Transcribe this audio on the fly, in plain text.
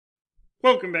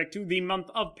Welcome back to the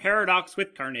month of Paradox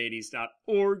with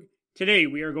Carneades.org. Today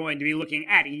we are going to be looking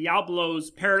at Yablo's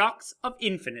paradox of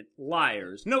infinite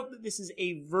liars. Note that this is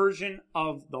a version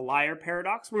of the liar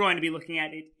paradox. We're going to be looking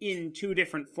at it in two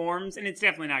different forms, and it's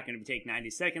definitely not going to take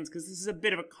 90 seconds because this is a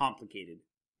bit of a complicated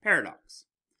paradox.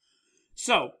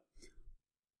 So,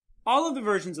 all of the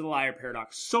versions of the liar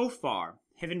paradox so far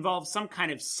have involved some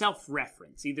kind of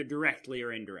self-reference, either directly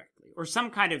or indirectly, or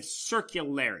some kind of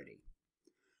circularity.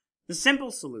 The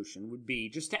simple solution would be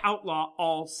just to outlaw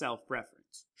all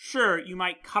self-reference. Sure, you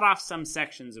might cut off some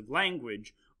sections of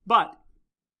language, but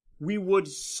we would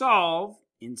solve,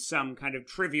 in some kind of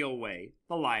trivial way,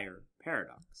 the liar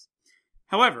paradox.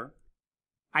 However,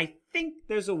 I think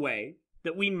there's a way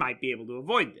that we might be able to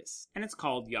avoid this, and it's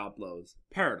called Yablo's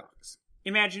paradox.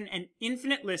 Imagine an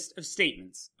infinite list of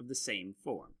statements of the same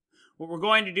form. What we're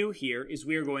going to do here is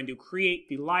we are going to create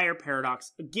the liar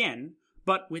paradox again,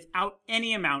 but without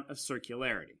any amount of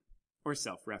circularity, or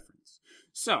self-reference.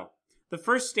 So, the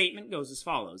first statement goes as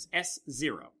follows,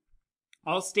 S0.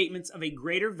 All statements of a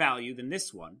greater value than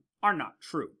this one are not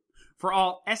true. For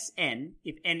all Sn,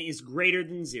 if n is greater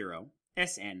than 0,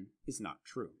 Sn is not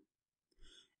true.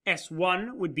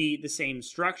 S1 would be the same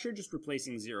structure, just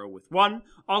replacing 0 with 1.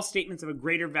 All statements of a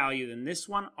greater value than this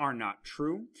one are not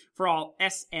true. For all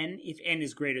Sn, if n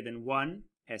is greater than 1,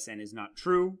 Sn is not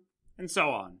true, and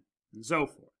so on and so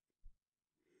forth.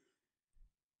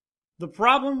 The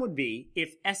problem would be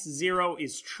if S0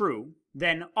 is true,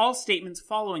 then all statements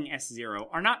following S0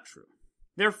 are not true.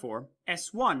 Therefore,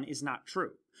 S1 is not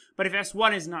true. But if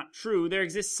S1 is not true, there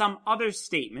exists some other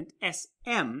statement,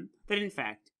 Sm, that in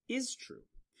fact is true.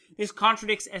 This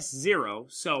contradicts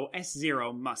S0, so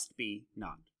S0 must be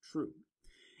not true.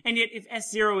 And yet, if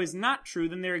S0 is not true,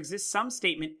 then there exists some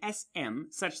statement Sm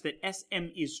such that Sm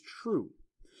is true.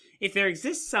 If there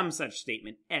exists some such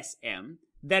statement, Sm,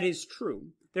 that is true,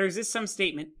 there exists some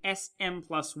statement, Sm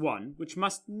plus 1, which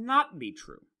must not be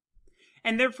true.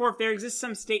 And therefore, if there exists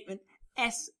some statement,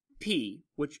 Sp,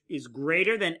 which is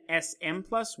greater than Sm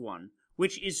plus 1,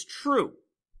 which is true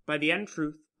by the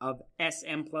untruth of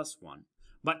Sm plus 1,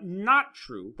 but not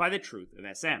true by the truth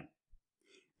of Sm.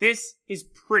 This is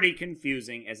pretty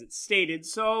confusing as it's stated,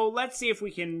 so let's see if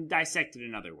we can dissect it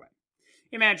another way.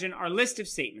 Imagine our list of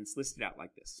statements listed out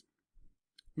like this.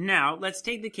 Now, let's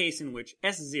take the case in which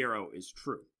S0 is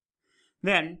true.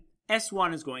 Then,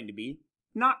 S1 is going to be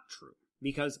not true,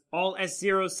 because all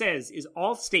S0 says is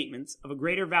all statements of a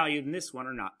greater value than this one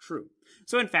are not true.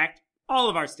 So, in fact, all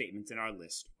of our statements in our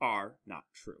list are not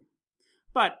true.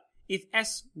 But, if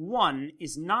S1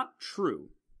 is not true,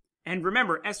 and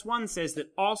remember, S1 says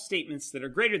that all statements that are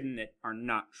greater than it are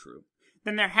not true,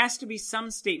 then there has to be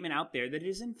some statement out there that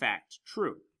is in fact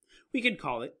true. We could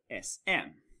call it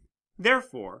Sm.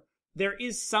 Therefore, there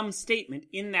is some statement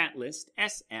in that list,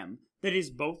 Sm, that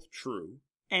is both true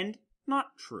and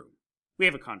not true. We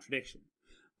have a contradiction.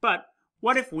 But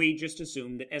what if we just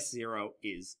assume that S0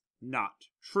 is not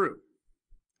true?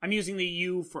 I'm using the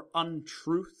U for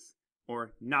untruth,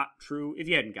 or not true, if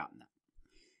you hadn't gotten that.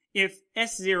 If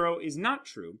S0 is not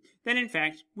true, then in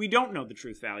fact, we don't know the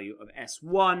truth value of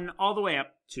S1 all the way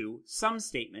up to some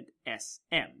statement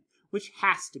Sm, which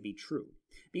has to be true.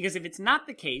 Because if it's not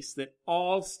the case that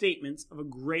all statements of a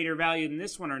greater value than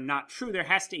this one are not true, there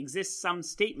has to exist some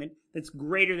statement that's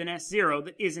greater than S0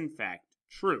 that is in fact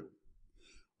true.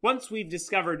 Once we've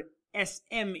discovered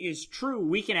Sm is true,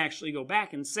 we can actually go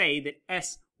back and say that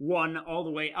S1 all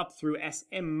the way up through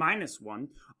Sm minus 1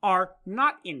 are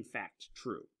not in fact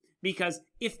true. Because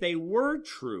if they were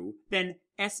true, then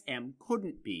Sm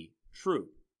couldn't be true.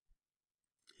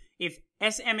 If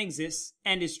Sm exists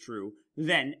and is true,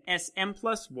 then Sm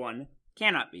plus 1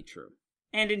 cannot be true.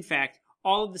 And in fact,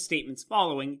 all of the statements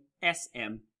following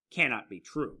Sm cannot be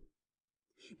true.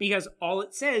 Because all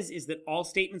it says is that all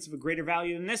statements of a greater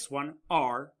value than this one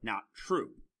are not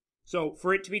true. So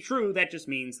for it to be true, that just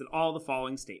means that all the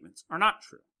following statements are not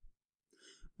true.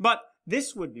 But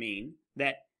this would mean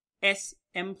that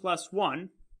Sm plus 1,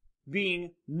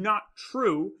 being not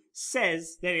true,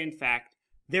 says that in fact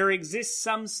there exists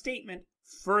some statement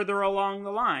further along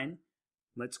the line,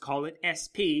 let's call it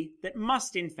Sp, that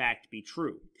must in fact be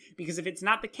true. Because if it's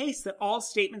not the case that all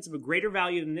statements of a greater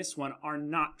value than this one are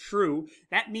not true,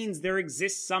 that means there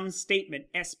exists some statement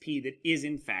Sp that is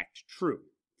in fact true.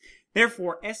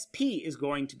 Therefore, Sp is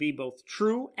going to be both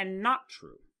true and not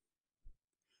true.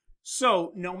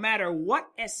 So, no matter what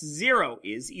S0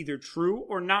 is, either true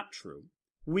or not true,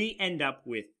 we end up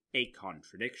with a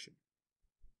contradiction.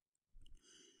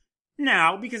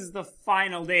 Now, because it's the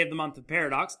final day of the month of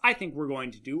paradox, I think we're going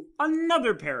to do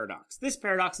another paradox. This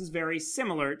paradox is very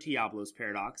similar to Yablo's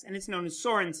paradox, and it's known as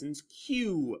Sorensen's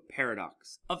Q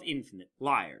paradox of infinite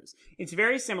liars. It's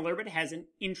very similar, but it has an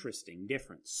interesting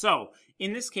difference. So,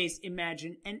 in this case,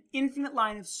 imagine an infinite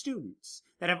line of students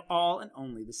that have all and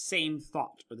only the same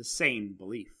thought or the same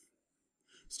belief.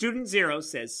 Student 0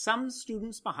 says, some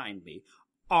students behind me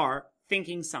are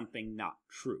thinking something not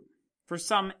true. For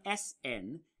some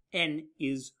Sn, n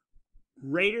is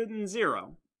greater than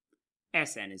 0,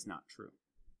 Sn is not true.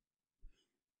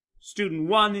 Student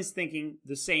 1 is thinking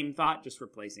the same thought, just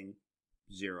replacing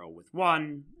 0 with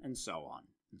 1, and so on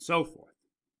and so forth.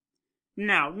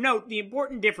 Now, note, the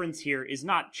important difference here is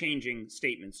not changing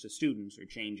statements to students or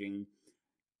changing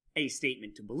a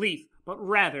statement to belief, but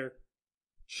rather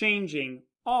changing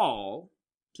all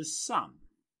to some.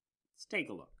 Let's take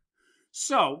a look.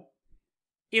 So,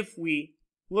 if we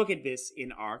look at this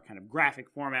in our kind of graphic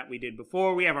format we did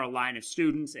before, we have our line of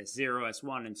students, S0,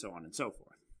 S1, and so on and so forth.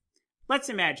 Let's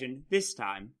imagine this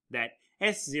time that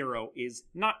S0 is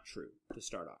not true to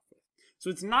start off with. So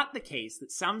it's not the case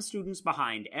that some students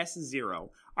behind S0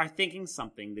 are thinking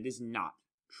something that is not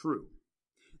true.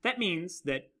 That means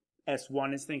that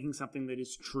S1 is thinking something that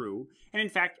is true, and in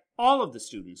fact, all of the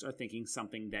students are thinking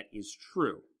something that is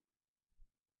true.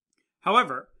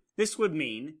 However, this would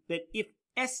mean that if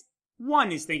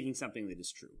S1 is thinking something that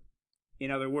is true, in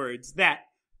other words, that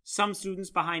some students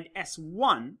behind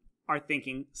S1 are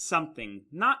thinking something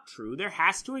not true, there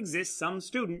has to exist some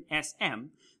student, SM,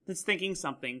 that's thinking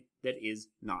something that is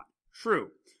not true.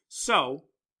 So,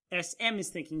 SM is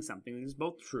thinking something that is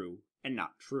both true and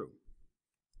not true.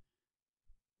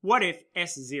 What if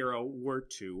S0 were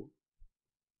to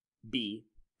be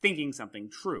thinking something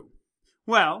true?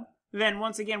 Well, then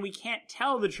once again we can't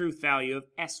tell the truth value of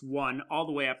S1 all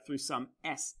the way up through some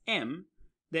SM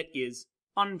that is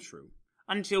untrue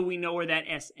until we know where that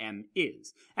SM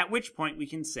is, at which point we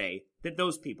can say that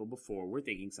those people before were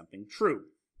thinking something true,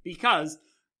 because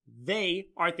they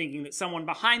are thinking that someone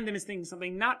behind them is thinking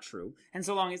something not true, and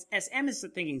so long as SM is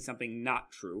thinking something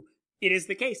not true, it is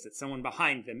the case that someone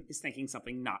behind them is thinking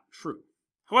something not true.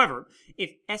 However,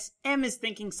 if SM is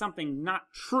thinking something not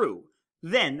true,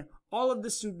 then all of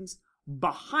the students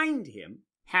behind him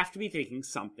have to be thinking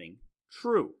something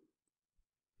true.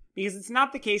 Because it's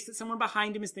not the case that someone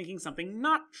behind him is thinking something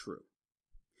not true.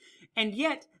 And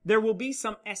yet, there will be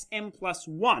some SM plus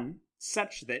 1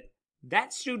 such that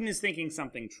that student is thinking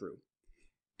something true.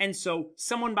 And so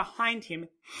someone behind him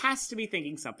has to be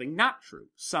thinking something not true,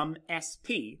 some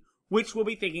SP, which will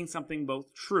be thinking something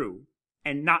both true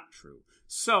and not true.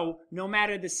 So, no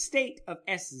matter the state of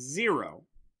S0,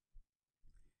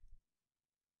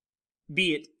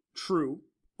 be it true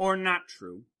or not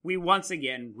true, we once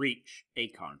again reach a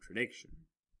contradiction.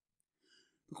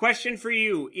 The question for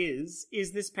you is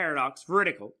this paradox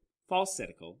veridical,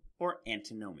 falsidical, or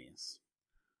antinomious?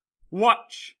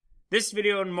 Watch this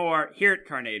video and more here at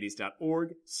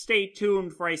Carneades.org. Stay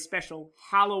tuned for a special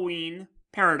Halloween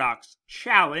paradox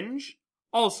challenge,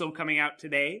 also coming out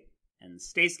today. And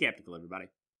stay skeptical, everybody.